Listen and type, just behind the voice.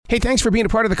Hey, thanks for being a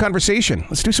part of the conversation.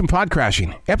 Let's do some pod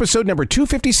crashing. Episode number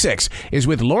 256 is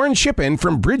with Lauren Shippen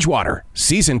from Bridgewater,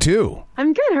 Season 2.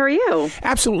 I'm good. How are you?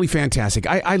 Absolutely fantastic.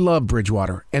 I love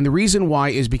Bridgewater. And the reason why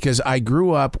is because I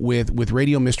grew up with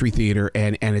Radio Mystery Theater,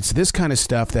 and it's this kind of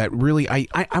stuff that really,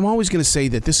 I'm always going to say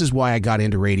that this is why I got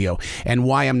into radio and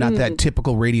why I'm not that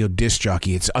typical radio disc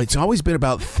jockey. It's always been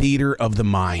about theater of the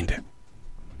mind.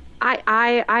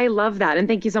 I love that. And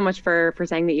thank you so much for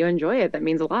saying that you enjoy it. That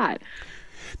means a lot.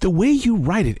 The way you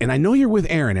write it, and I know you're with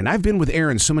Aaron, and I've been with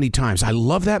Aaron so many times. I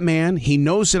love that man. He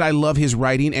knows that I love his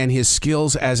writing and his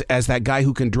skills as that guy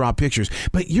who can draw pictures.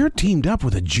 But you're teamed up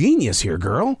with a genius here,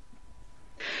 girl.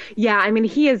 Yeah, I mean,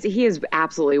 he is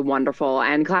absolutely wonderful,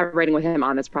 and collaborating with him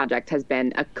on this project has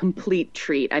been a complete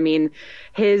treat. I mean,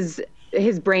 his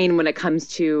brain when it comes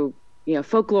to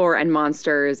folklore and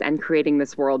monsters and creating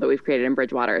this world that we've created in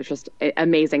Bridgewater is just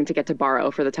amazing to get to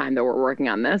borrow for the time that we're working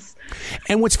on this.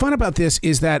 And what's fun about this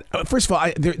is that, first of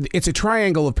all, it's a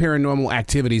triangle of paranormal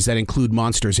activities that include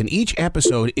monsters, and each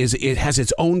episode it has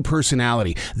its own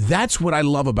personality. That's what I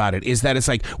love about it, is that it's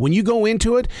like when you go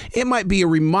into it, it might be a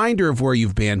reminder of where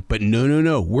you've been, but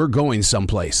no, we're going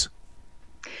someplace.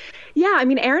 Yeah, I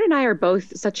mean, Aaron and I are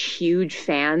both such huge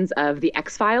fans of the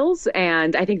X-Files,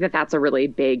 and I think that that's a really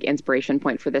big inspiration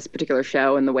point for this particular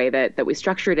show and the way that we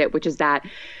structured it, which is that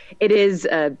it is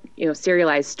a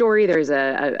serialized story. There's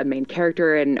a main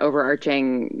character, an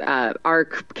overarching plot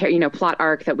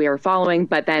arc that we are following,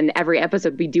 but then every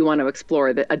episode we do want to explore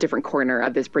a different corner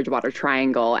of this Bridgewater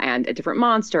triangle and a different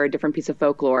monster, a different piece of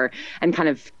folklore, and kind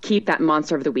of keep that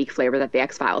monster of the week flavor that the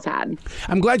X-Files had.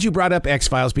 I'm glad you brought up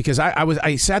X-Files because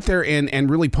I sat there and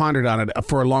really pondered on it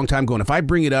for a long time going, if I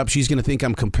bring it up, she's going to think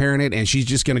I'm comparing it, and she's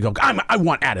just going to go, I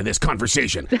want out of this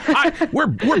conversation. We're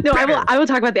no, I will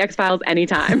talk about the X-Files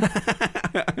anytime.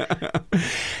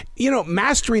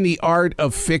 Mastering the art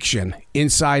of fiction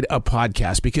inside a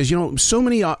podcast, because, so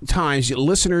many times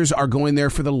listeners are going there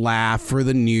for the laugh, for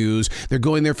the news, they're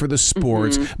going there for the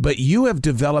sports, but you have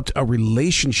developed a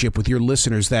relationship with your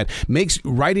listeners that makes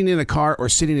riding in a car or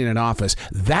sitting in an office,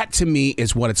 that to me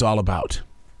is what it's all about.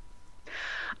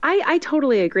 I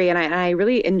totally agree. And I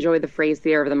really enjoy the phrase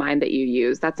theater of the mind that you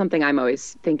use. That's something I'm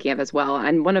always thinking of as well.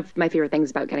 And one of my favorite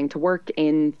things about getting to work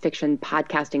in fiction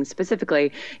podcasting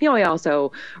specifically, I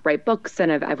also write books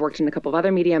and I've worked in a couple of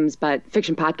other mediums, but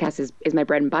fiction podcast is my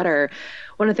bread and butter.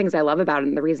 One of the things I love about it,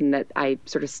 and the reason that I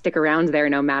sort of stick around there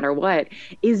no matter what,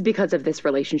 is because of this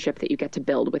relationship that you get to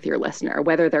build with your listener,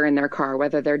 whether they're in their car,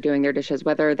 whether they're doing their dishes,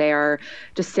 whether they are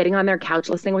just sitting on their couch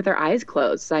listening with their eyes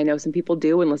closed. I know some people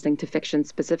do when listening to fiction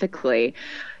specifically.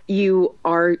 You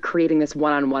are creating this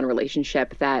one-on-one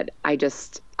relationship that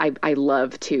I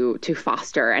love to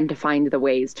foster and to find the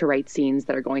ways to write scenes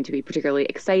that are going to be particularly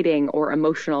exciting or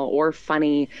emotional or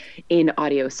funny in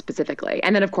audio specifically.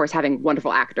 And then, of course, having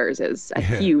wonderful actors is a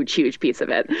huge piece of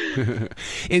it.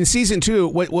 In season 2,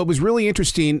 what was really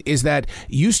interesting is that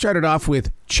you started off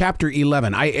with chapter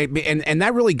 11. And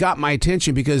that really got my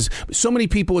attention because so many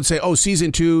people would say, oh,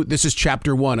 season 2, this is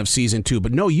chapter 1 of season 2.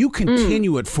 But no, you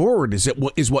continue it forward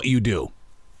is what you do.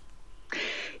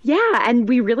 Yeah, and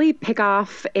we really pick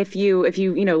off if you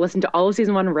listen to all of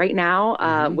season 1 right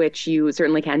now, which you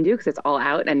certainly can do because it's all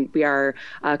out, and we are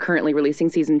currently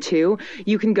releasing season 2.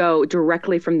 You can go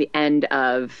directly from the end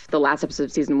of the last episode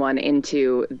of season 1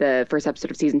 into the first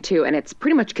episode of season 2, and it's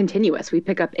pretty much continuous. We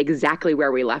pick up exactly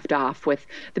where we left off with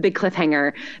the big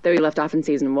cliffhanger that we left off in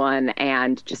season 1,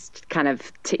 and just kind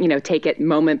of take it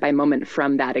moment by moment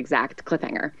from that exact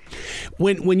cliffhanger.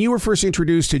 When you were first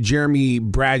introduced to Jeremy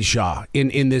Bradshaw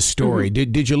in this story,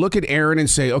 did you look at Aaron and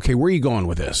say, okay, where are you going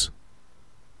with this?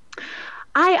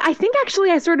 I think actually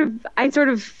I sort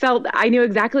of felt I knew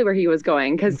exactly where he was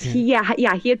going because he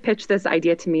had pitched this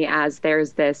idea to me as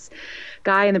there's this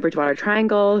guy in the Bridgewater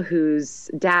Triangle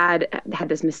whose dad had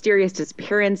this mysterious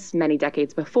disappearance many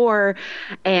decades before,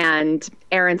 and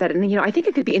Aaron said, and I think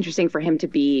it could be interesting for him to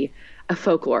be a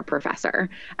folklore professor.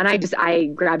 And I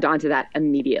grabbed onto that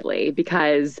immediately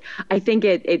because I think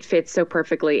it fits so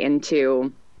perfectly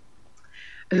into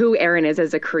who Aaron is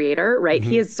as a creator, right?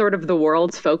 He is sort of the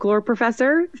world's folklore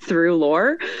professor through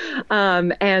lore.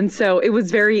 And so it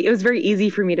was very easy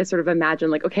for me to sort of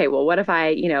imagine like, okay, well, what if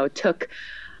I, took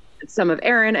some of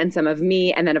Aaron and some of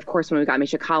me. And then, of course, when we got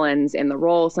Misha Collins in the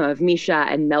role, some of Misha,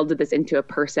 and melded this into a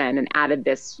person and added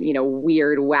this,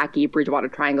 weird, wacky Bridgewater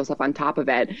Triangle stuff on top of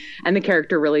it. And the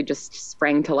character really just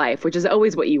sprang to life, which is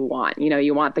always what you want.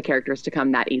 You want the characters to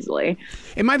come that easily.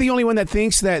 Am I the only one that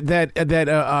thinks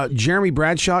that Jeremy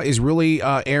Bradshaw is really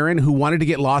Aaron, who wanted to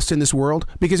get lost in this world?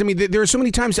 Because, there are so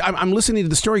many times I'm listening to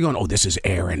the story going, oh, this is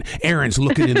Aaron. Aaron's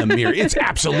looking in the mirror. It's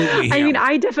absolutely him.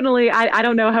 I definitely, I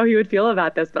don't know how he would feel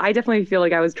about this, but I definitely feel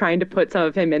like I was trying to put some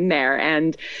of him in there,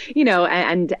 and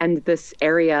and this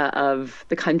area of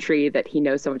the country that he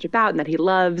knows so much about and that he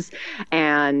loves.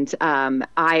 And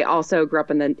I also grew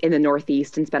up in the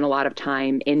Northeast and spent a lot of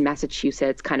time in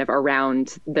Massachusetts, kind of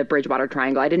around the Bridgewater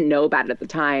Triangle. I didn't know about it at the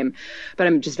time, but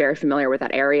I'm just very familiar with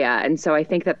that area. And so I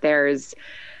think that there's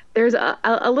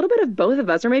a little bit of both of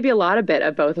us, or maybe a lot of bit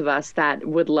of both of us, that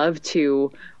would love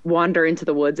to wander into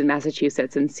the woods in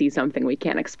Massachusetts and see something we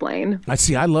can't explain.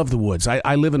 I love the woods.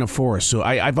 I live in a forest, so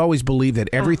I've always believed that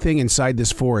everything inside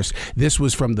this forest, this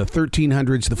was from the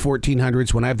 1300s, the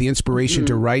 1400s. When I have the inspiration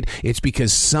to write, it's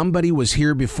because somebody was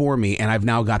here before me, and I've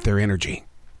now got their energy.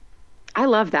 I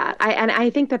love that. I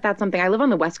think that that's something. I live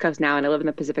on the West Coast now, and I live in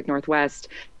the Pacific Northwest,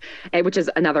 which is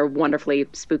another wonderfully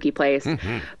spooky place.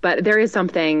 But there is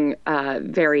something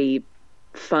very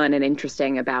fun and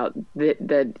interesting about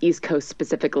the East Coast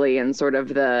specifically, and sort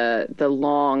of the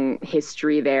long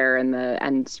history there,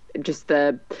 and just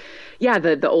the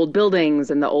old buildings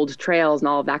and the old trails and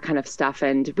all of that kind of stuff.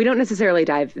 And we don't necessarily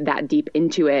dive that deep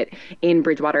into it in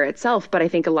Bridgewater itself, but I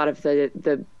think a lot of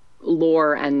the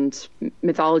lore and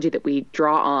mythology that we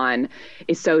draw on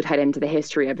is so tied into the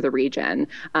history of the region,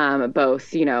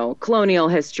 both colonial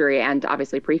history and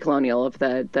obviously pre-colonial of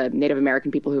the Native American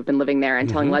people who've been living there and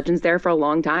telling legends there for a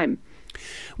long time.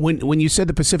 When you said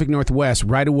the Pacific Northwest,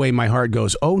 right away my heart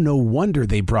goes, oh, no wonder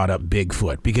they brought up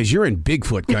Bigfoot, because you're in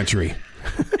Bigfoot country.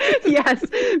 Yes,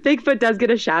 Bigfoot does get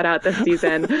a shout out this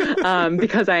season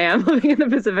because I am living in the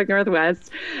Pacific Northwest,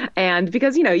 and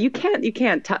because you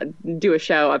can't do a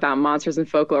show about monsters and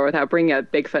folklore without bringing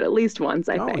up Bigfoot at least once.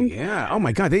 I think. Yeah. Oh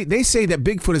my God. They say that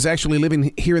Bigfoot is actually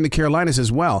living here in the Carolinas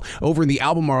as well, over in the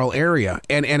Albemarle area,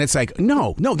 and it's like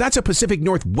no, that's a Pacific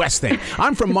Northwest thing.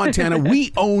 I'm from Montana.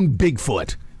 We own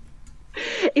Bigfoot.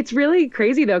 It's really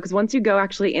crazy, though, because once you go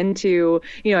actually into,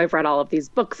 I've read all of these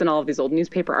books and all of these old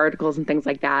newspaper articles and things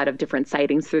like that of different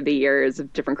sightings through the years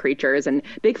of different creatures. And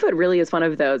Bigfoot really is one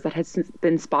of those that has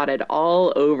been spotted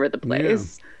all over the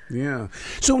place. Yeah.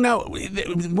 So now,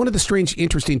 one of the strange,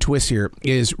 interesting twists here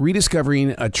is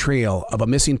rediscovering a trail of a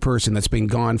missing person that's been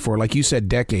gone for, like you said,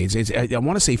 decades. I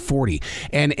want to say 40.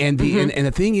 And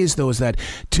the thing is, though, is that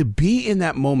to be in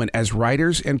that moment as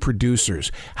writers and producers,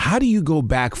 how do you go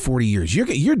back 40 years?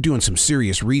 You're doing some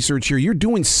serious research here. You're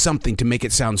doing something to make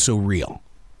it sound so real.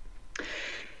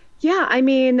 Yeah,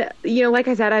 like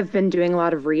I said, I've been doing a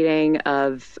lot of reading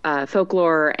of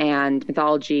folklore and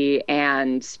mythology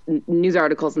and news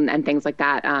articles and things like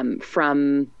that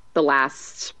from the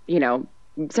last,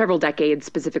 several decades,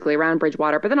 specifically around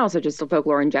Bridgewater, but then also just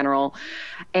folklore in general.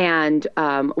 And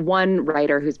one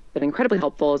writer who's been incredibly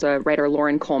helpful is a writer,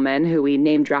 Lauren Coleman, who we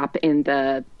name drop in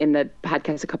the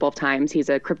podcast a couple of times. He's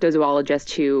a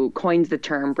cryptozoologist who coined the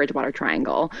term Bridgewater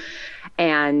Triangle.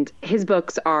 And his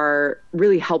books are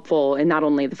really helpful in not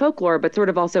only the folklore, but sort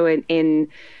of also in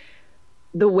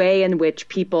the way in which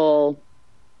people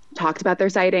talked about their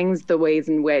sightings, the ways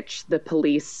in which the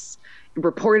police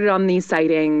reported on these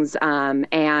sightings.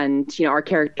 And, our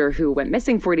character who went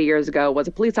missing 40 years ago was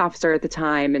a police officer at the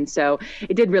time. And so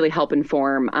it did really help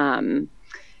inform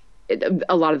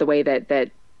a lot of the way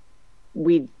that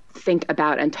we think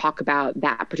about and talk about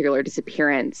that particular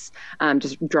disappearance,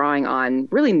 just drawing on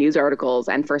really news articles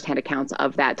and firsthand accounts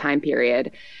of that time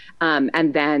period.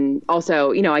 And then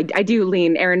also, I do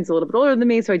lean, Aaron's a little bit older than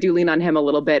me, so I do lean on him a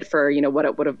little bit for, what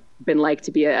it would have been like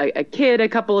to be a kid a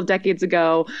couple of decades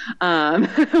ago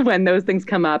when those things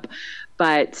come up.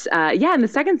 But in the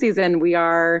second season,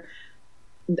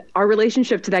 our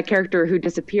relationship to that character who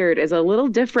disappeared is a little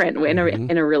different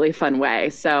in a really fun way.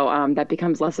 So that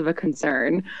becomes less of a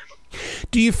concern.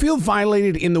 Do you feel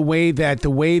violated in the way that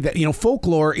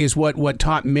folklore is what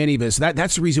taught many of us?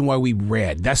 That's the reason why we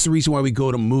read. That's the reason why we go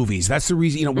to movies. That's the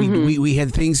reason, we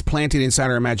had things planted inside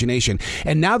our imagination.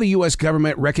 And now the U.S.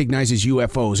 government recognizes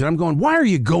UFOs. And I'm going, why are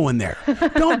you going there?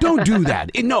 Don't do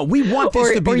that. No, we want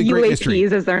this to be the great mystery. Or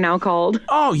UAPs, as they're now called.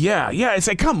 Oh, yeah. It's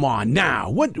like, come on now.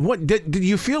 What did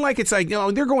you feel like it's like,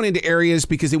 they're going into areas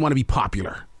because they want to be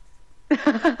popular?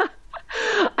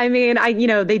 I mean,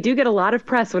 they do get a lot of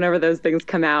press whenever those things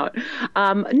come out.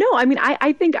 No, I mean,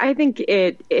 I think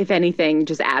it, if anything,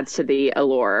 just adds to the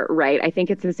allure, right? I think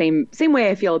it's the same way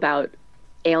I feel about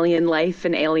alien life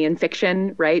and alien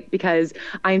fiction, right? Because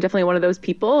I am definitely one of those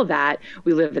people that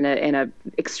we live in a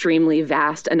extremely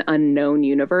vast and unknown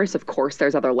universe. Of course,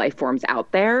 there's other life forms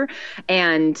out there,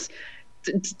 and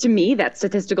to me, that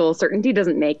statistical certainty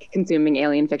doesn't make consuming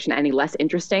alien fiction any less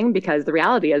interesting, because the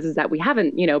reality is that we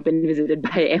haven't, been visited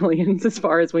by aliens as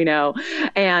far as we know.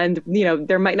 And,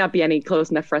 there might not be any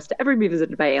close enough for us to ever be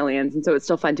visited by aliens. And so it's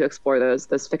still fun to explore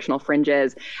those fictional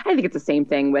fringes. I think it's the same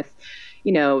thing with,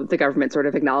 the government sort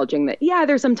of acknowledging that, yeah,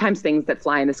 there's sometimes things that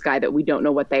fly in the sky that we don't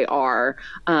know what they are.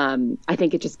 I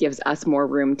think it just gives us more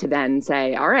room to then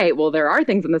say, all right, well, there are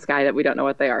things in the sky that we don't know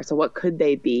what they are. So what could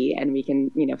they be? And we can,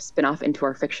 spin off into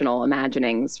our fictional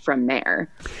imaginings from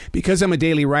there. Because I'm a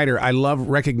daily writer, I love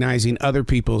recognizing other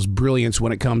people's brilliance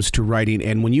when it comes to writing.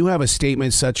 And when you have a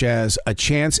statement such as a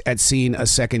chance at seeing a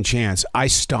second chance, I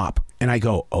stop and I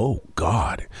go, oh,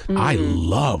 God, I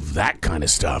love that kind of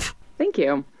stuff. Thank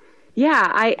you.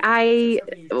 Yeah, I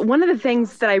one of the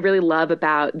things that I really love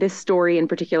about this story in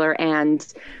particular,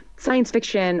 and science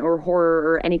fiction or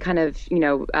horror or any kind of,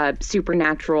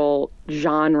 supernatural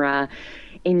genre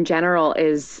in general,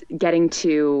 is getting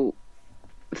to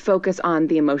focus on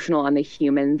the emotional and the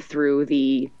human through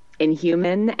the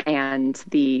inhuman and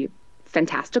the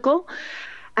fantastical.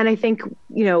 And I think,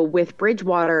 with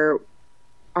Bridgewater,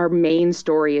 our main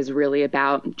story is really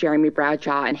about Jeremy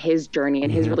Bradshaw and his journey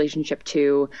and his relationship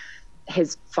to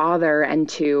his father and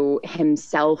to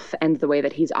himself, and the way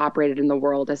that he's operated in the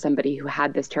world as somebody who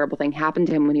had this terrible thing happen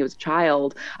to him when he was a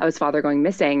child, of his father going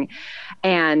missing,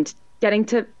 and getting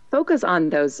to focus on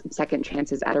those second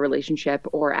chances at a relationship,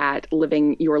 or at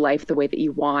living your life the way that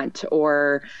you want,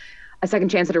 or a second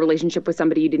chance at a relationship with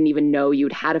somebody you didn't even know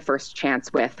you'd had a first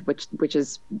chance with, which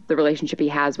is the relationship he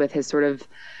has with his sort of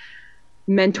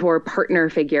mentor partner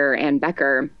figure, Anne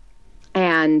Becker.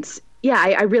 And yeah,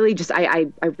 I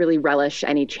really relish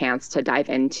any chance to dive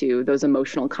into those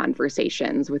emotional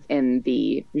conversations within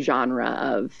the genre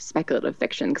of speculative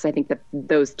fiction, because I think that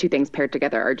those two things paired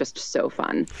together are just so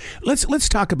fun. Let's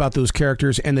talk about those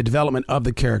characters and the development of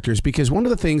the characters, because one of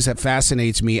the things that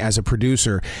fascinates me as a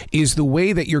producer is the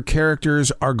way that your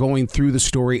characters are going through the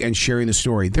story and sharing the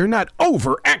story. They're not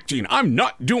overacting. I'm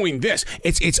not doing this.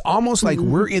 It's almost like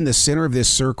we're in the center of this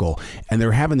circle and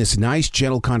they're having this nice,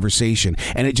 gentle conversation,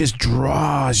 and it just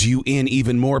draws you in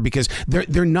even more, because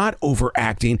they're not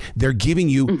overacting. They're giving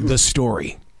you the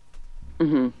story.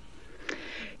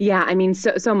 Yeah, I mean,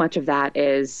 so much of that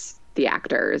is the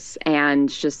actors and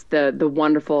just the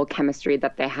wonderful chemistry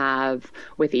that they have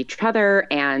with each other,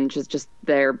 and just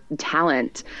their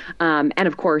talent. And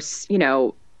of course,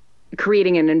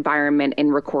 creating an environment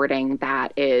in recording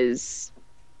that is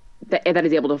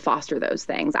able to foster those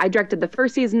things. I directed the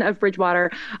first season of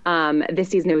Bridgewater. This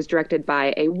season it was directed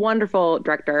by a wonderful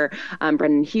director,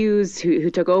 Brendan Hughes, who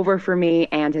took over for me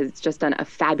and has just done a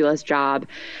fabulous job.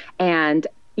 And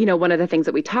one of the things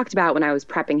that we talked about when I was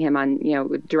prepping him on,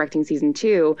 directing season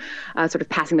 2, sort of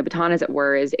passing the baton, as it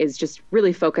were, is just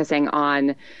really focusing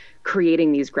on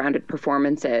creating these grounded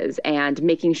performances and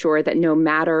making sure that no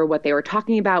matter what they were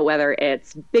talking about, whether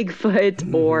it's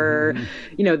Bigfoot or,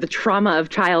 the trauma of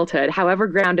childhood, however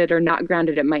grounded or not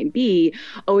grounded it might be,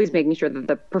 always making sure that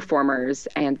the performers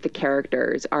and the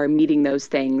characters are meeting those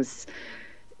things,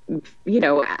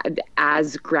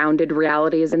 as grounded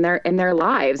realities in their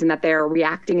lives, and that they're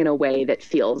reacting in a way that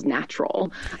feels natural.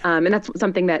 And that's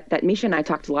something that Misha and I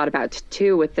talked a lot about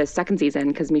too with this second season,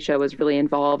 because Misha was really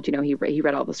involved. He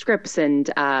read all the scripts,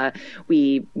 and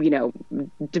we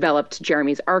developed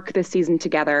Jeremy's arc this season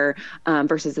together,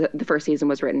 versus the first season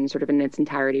was written sort of in its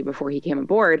entirety before he came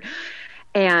aboard.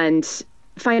 And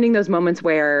finding those moments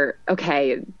where,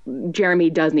 okay, Jeremy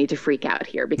does need to freak out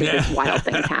here because there's wild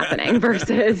things happening,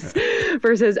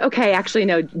 versus, okay, actually,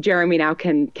 no, Jeremy now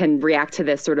can react to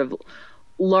this sort of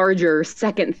larger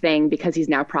second thing because he's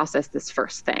now processed this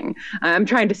first thing. I'm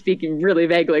trying to speak really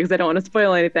vaguely because I don't want to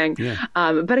spoil anything. Yeah.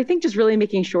 But I think just really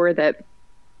making sure that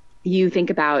you think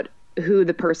about who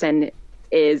the person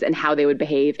is and how they would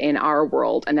behave in our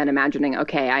world, and then imagining,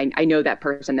 okay, I know that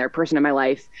person, they're a person in my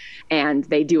life, and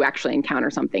they do actually encounter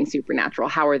something supernatural.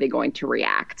 How are they going to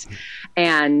react?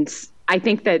 And I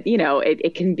think that,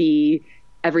 it can be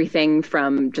everything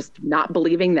from just not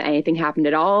believing that anything happened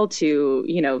at all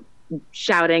to,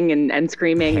 shouting and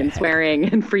screaming and swearing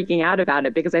and freaking out about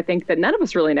it, because I think that none of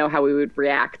us really know how we would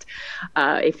react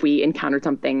if we encountered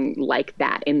something like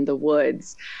that in the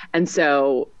woods. And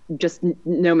so just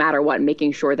no matter what,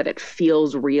 making sure that it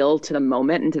feels real to the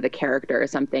moment and to the character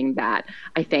is something that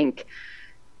I think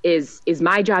is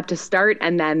my job to start,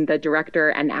 and then the director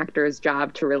and actor's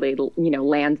job to really,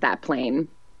 land that plane.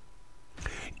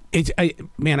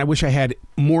 Man, I wish I had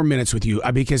more minutes with you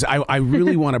because I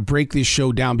really want to break this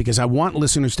show down, because I want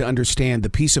listeners to understand the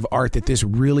piece of art that this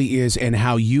really is, and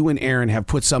how you and Aaron have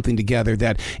put something together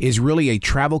that is really a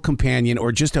travel companion,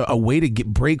 or just a way to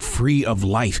break free of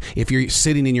life if you're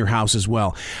sitting in your house as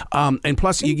well. And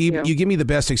plus, you give me the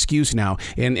best excuse now,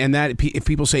 and that if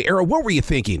people say, Era, what were you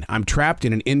thinking? I'm trapped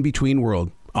in an in-between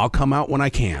world. I'll come out when I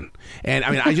can. And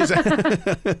I mean, I just...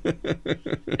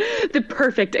 The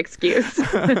perfect excuse.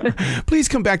 Please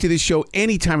come back to this show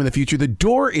anytime in the future. The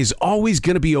door is always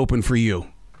going to be open for you.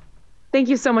 Thank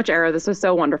you so much, Era. This was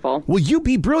so wonderful. Will you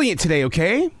be brilliant today,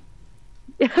 okay?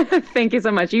 Thank you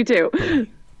so much. You too.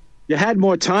 You had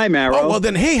more time, Arrow. Oh, well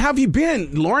then, hey, how have you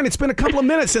been? Lauren, it's been a couple of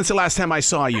minutes since the last time I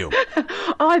saw you.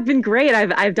 Oh, I've been great.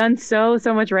 I've done so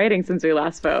much writing since we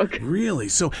last spoke. Really?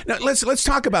 So now let's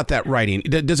talk about that writing.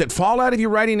 Does it fall out of your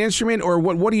writing instrument, or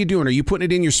what are you doing? Are you putting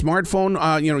it in your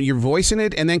smartphone, you're voicing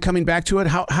it and then coming back to it?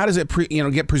 How does it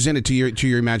get presented to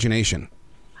your imagination?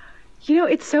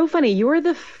 It's so funny. You are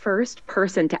the first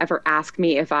person to ever ask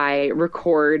me if I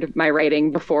record my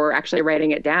writing before actually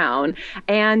writing it down.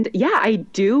 And yeah, I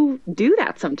do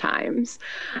that sometimes.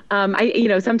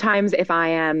 Sometimes if I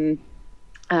am,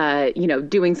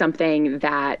 doing something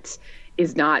that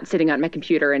is not sitting on my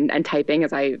computer and typing,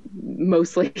 as I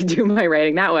mostly do my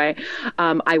writing that way,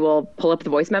 I will pull up the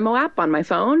voice memo app on my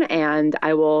phone and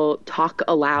I will talk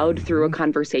aloud through a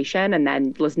conversation and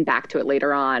then listen back to it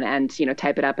later on and,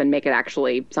 type it up and make it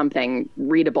actually something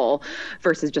readable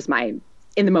versus just my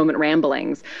in the moment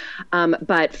ramblings.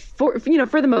 But for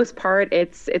the most part,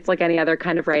 it's like any other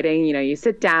kind of writing. You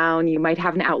sit down, you might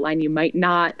have an outline, you might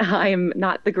not. I'm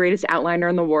not the greatest outliner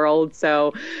in the world.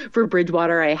 So for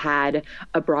Bridgewater, I had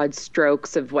a broad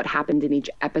strokes of what happened in each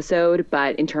episode.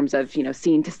 But in terms of,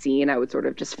 scene to scene, I would sort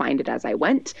of just find it as I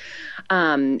went.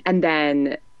 And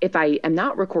then if I am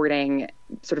not recording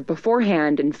sort of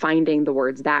beforehand and finding the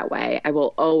words that way, I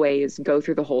will always go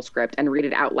through the whole script and read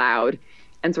it out loud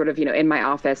and sort of, in my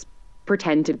office,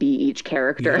 pretend to be each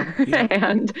character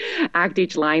and act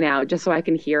each line out just so I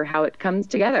can hear how it comes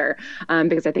together.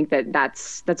 Because I think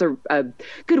that's a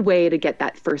good way to get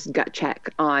that first gut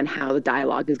check on how the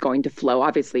dialogue is going to flow.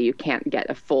 Obviously, you can't get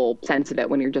a full sense of it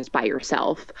when you're just by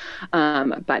yourself.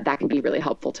 But that can be really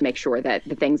helpful to make sure that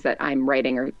the things that I'm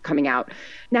writing are coming out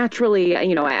naturally,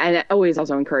 and always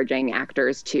also encouraging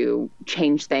actors to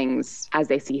change things as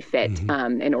they see fit,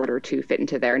 in order to fit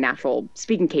into their natural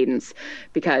speaking cadence,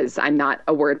 because I'm not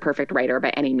a word perfect writer by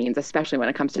any means, especially when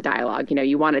it comes to dialogue.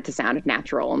 You want it to sound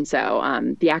natural. And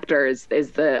so the actor is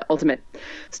the ultimate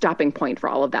stopping point for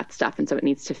all of that stuff. And so it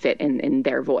needs to fit in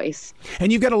their voice.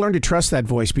 And you've got to learn to trust that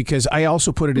voice, because I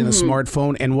also put it in a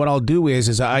smartphone. And what I'll do is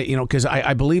because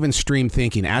I believe in stream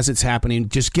thinking as it's happening,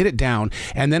 just get it down.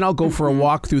 And then I'll go for a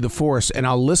walk through the forest and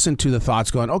I'll listen to the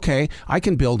thoughts going, okay, I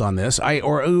can build on this. I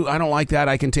don't like that.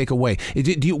 I can take away.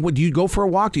 Do you go for a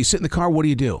walk? Do you sit in the car? What do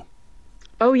you do?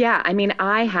 Oh, yeah. I mean,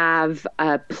 I have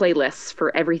playlists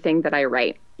for everything that I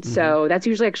write. So that's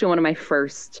usually actually one of my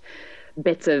first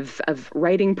bits of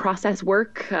writing process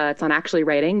work. It's not actually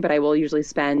writing, but I will usually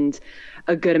spend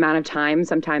a good amount of time.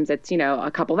 Sometimes it's,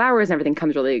 a couple of hours and everything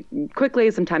comes really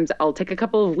quickly. Sometimes I'll take a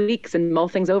couple of weeks and mull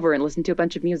things over and listen to a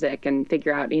bunch of music and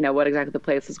figure out, what exactly the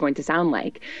playlist is going to sound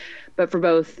like. But for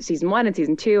both season 1 and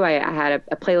season 2, I had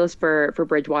a playlist for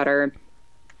Bridgewater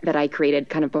that I created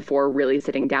kind of before really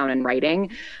sitting down and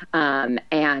writing. And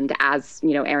as,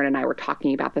 Aaron and I were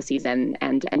talking about the season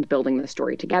and building the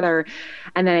story together.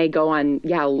 And then I go on,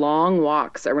 long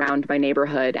walks around my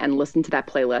neighborhood and listen to that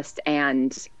playlist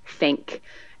and think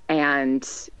and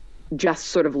just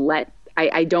sort of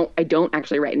I don't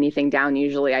actually write anything down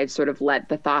usually. I sort of let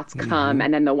the thoughts come.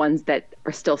 And then the ones that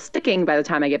are still sticking by the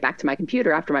time I get back to my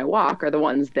computer after my walk are the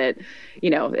ones that,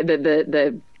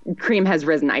 the cream has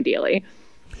risen ideally.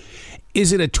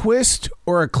 Is it a twist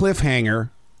or a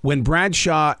cliffhanger when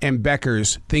Bradshaw and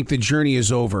Beckers think the journey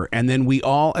is over, and then we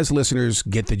all, as listeners,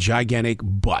 get the gigantic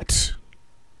butt?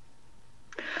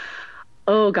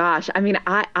 Oh gosh, I mean,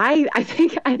 I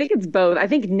think it's both. I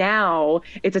think now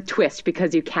it's a twist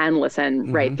because you can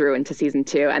listen right through into season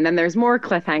 2, and then there's more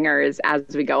cliffhangers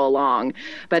as we go along.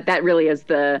 But that really is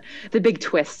the big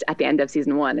twist at the end of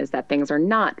season 1, is that things are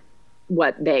not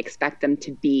what they expect them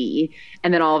to be.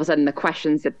 And then all of a sudden the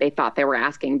questions that they thought they were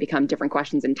asking become different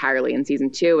questions entirely in season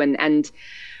 2. And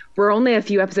We're only a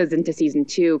few episodes into season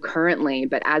 2 currently,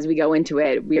 but as we go into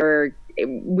it,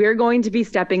 we're going to be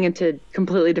stepping into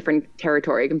completely different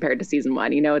territory compared to season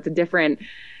 1. You know, it's a different.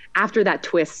 After that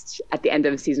twist at the end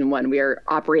of season 1, we are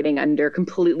operating under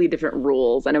completely different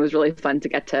rules, and it was really fun to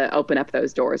get to open up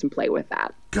those doors and play with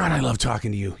that. God, I love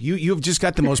talking to you. You've just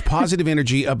got the most positive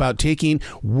energy about taking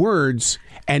words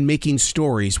and making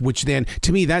stories, which then,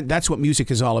 to me, that's what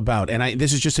music is all about. And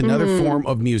this is just another form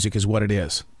of music is what it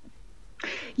is.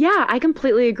 Yeah, I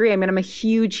completely agree. I mean, I'm a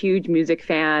huge music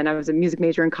fan. I was a music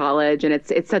major in college, and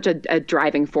it's such a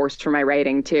driving force for my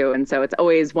writing too. And so it's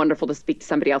always wonderful to speak to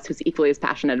somebody else who's equally as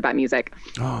passionate about music.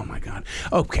 Oh my God.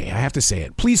 Okay, I have to say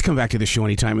it. Please come back to the show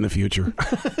anytime in the future.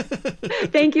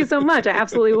 Thank you so much. I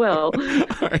absolutely will.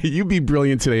 All right, you be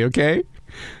brilliant today, okay?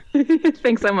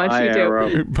 Thanks so much. Bye, you too.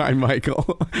 Arrow. Bye,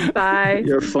 Michael. Bye.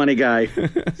 You're a funny guy.